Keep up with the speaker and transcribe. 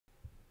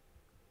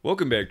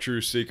Welcome back,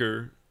 Truth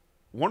Seeker.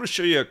 I want to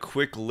show you a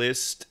quick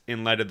list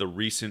in light of the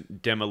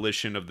recent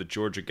demolition of the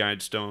Georgia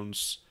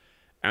Guidestones.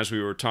 As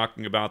we were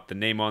talking about, the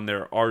name on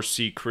there,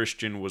 R.C.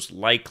 Christian, was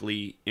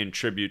likely in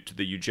tribute to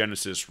the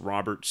eugenicist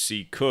Robert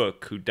C.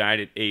 Cook, who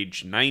died at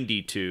age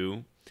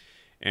 92.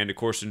 And of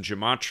course, in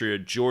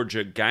Gematria,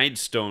 Georgia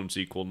Guidestones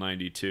equal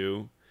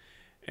 92.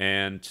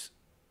 And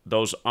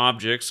those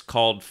objects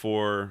called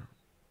for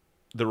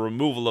the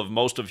removal of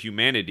most of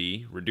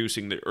humanity,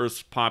 reducing the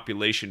Earth's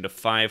population to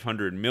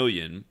 500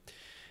 million.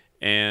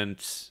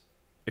 And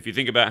if you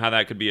think about how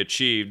that could be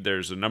achieved,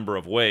 there's a number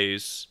of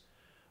ways.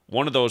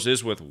 One of those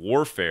is with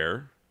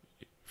warfare.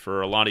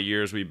 For a lot of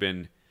years, we've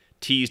been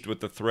teased with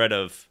the threat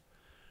of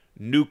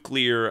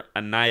nuclear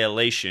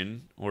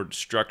annihilation or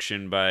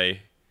destruction by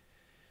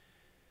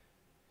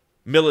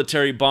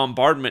military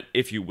bombardment,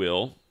 if you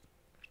will.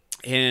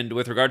 And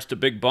with regards to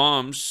big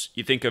bombs,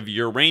 you think of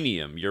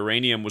uranium.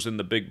 Uranium was in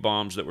the big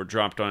bombs that were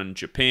dropped on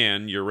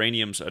Japan.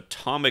 Uranium's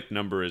atomic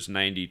number is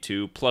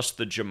 92, plus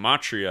the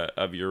gematria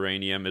of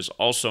uranium is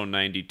also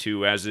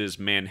 92, as is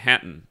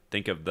Manhattan.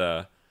 Think of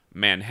the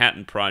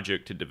Manhattan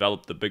Project to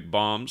develop the big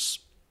bombs.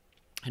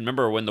 And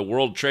remember, when the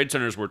World Trade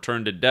Centers were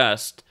turned to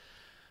dust,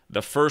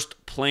 the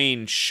first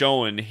plane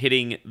shown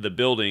hitting the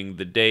building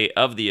the day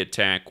of the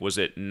attack was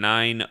at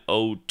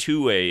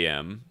 9:02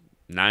 a.m.,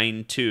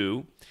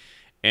 9:02.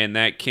 And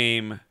that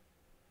came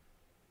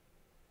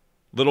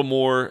little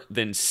more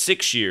than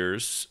 6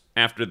 years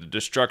after the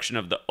destruction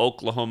of the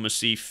Oklahoma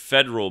City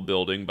Federal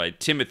Building by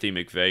Timothy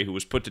McVeigh, who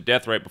was put to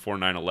death right before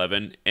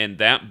 9/11. And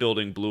that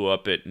building blew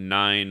up at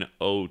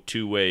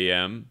 9:02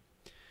 a.m.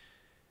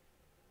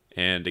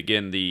 And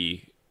again,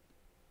 the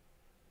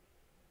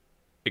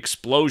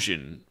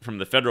explosion from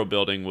the Federal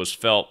Building was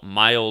felt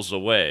miles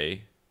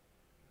away.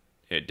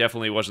 It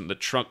definitely wasn't the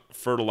trunk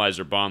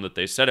fertilizer bomb that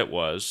they said it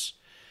was.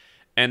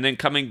 And then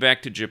coming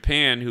back to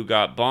Japan, who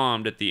got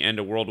bombed at the end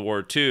of World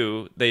War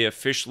II, they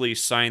officially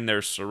signed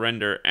their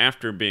surrender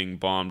after being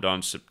bombed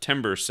on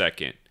September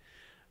 2nd,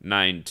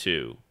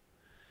 9/2.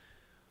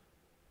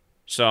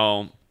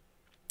 So,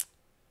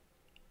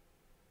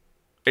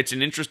 it's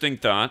an interesting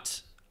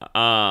thought.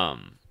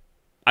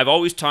 I've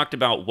always talked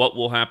about what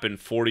will happen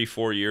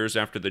 44 years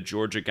after the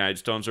Georgia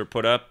Guidestones are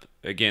put up.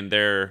 Again,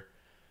 their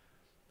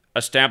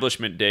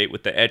establishment date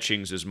with the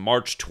etchings is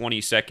March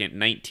 22nd,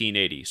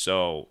 1980.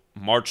 So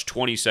March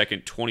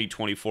 22nd,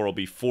 2024 will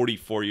be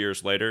 44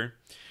 years later.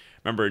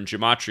 Remember, in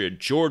Gematria,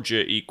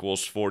 Georgia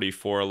equals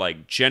 44,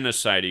 like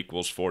genocide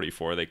equals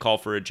 44. They call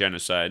for a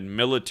genocide.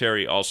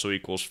 Military also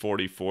equals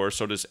 44.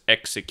 So does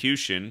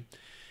execution.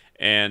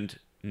 And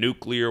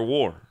nuclear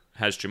war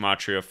has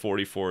Gematria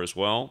 44 as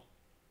well.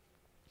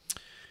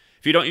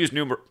 If you don't use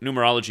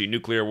numerology,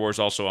 nuclear war is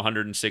also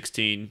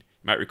 116.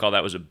 You might recall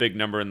that was a big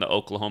number in the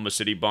Oklahoma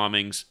City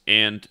bombings,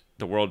 and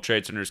the World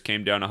Trade Centers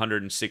came down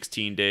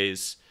 116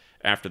 days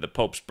after the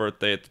Pope's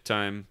birthday at the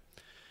time.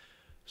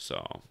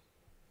 So,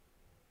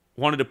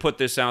 wanted to put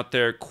this out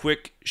there,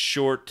 quick,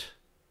 short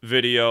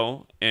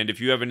video, and if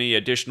you have any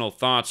additional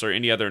thoughts or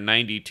any other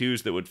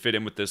 92s that would fit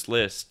in with this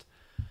list,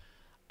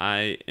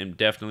 I am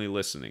definitely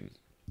listening.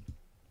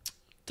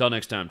 Till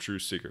next time,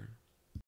 Truth Seeker.